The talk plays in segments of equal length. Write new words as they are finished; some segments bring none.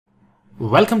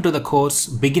Welcome to the course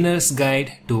Beginner's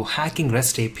Guide to Hacking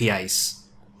REST APIs.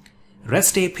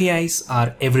 REST APIs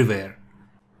are everywhere.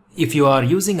 If you are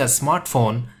using a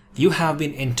smartphone, you have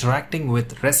been interacting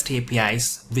with REST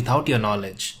APIs without your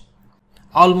knowledge.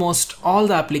 Almost all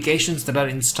the applications that are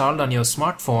installed on your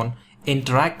smartphone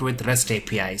interact with REST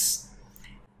APIs.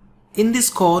 In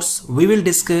this course, we will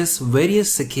discuss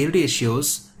various security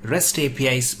issues REST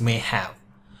APIs may have.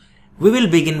 We will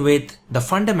begin with the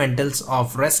fundamentals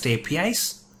of REST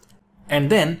APIs,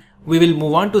 and then we will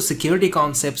move on to security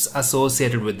concepts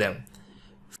associated with them.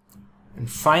 And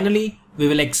finally, we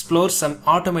will explore some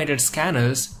automated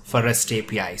scanners for REST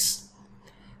APIs.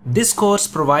 This course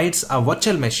provides a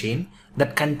virtual machine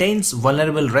that contains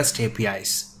vulnerable REST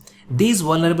APIs. These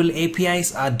vulnerable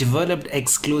APIs are developed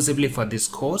exclusively for this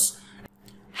course.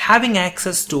 Having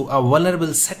access to a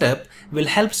vulnerable setup will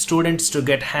help students to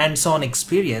get hands-on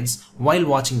experience while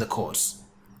watching the course.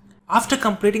 After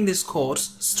completing this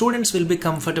course, students will be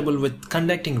comfortable with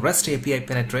conducting REST API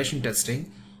penetration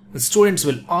testing. The students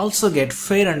will also get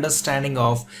fair understanding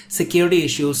of security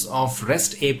issues of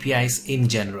REST APIs in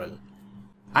general.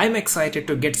 I'm excited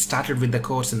to get started with the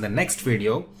course in the next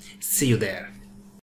video. See you there.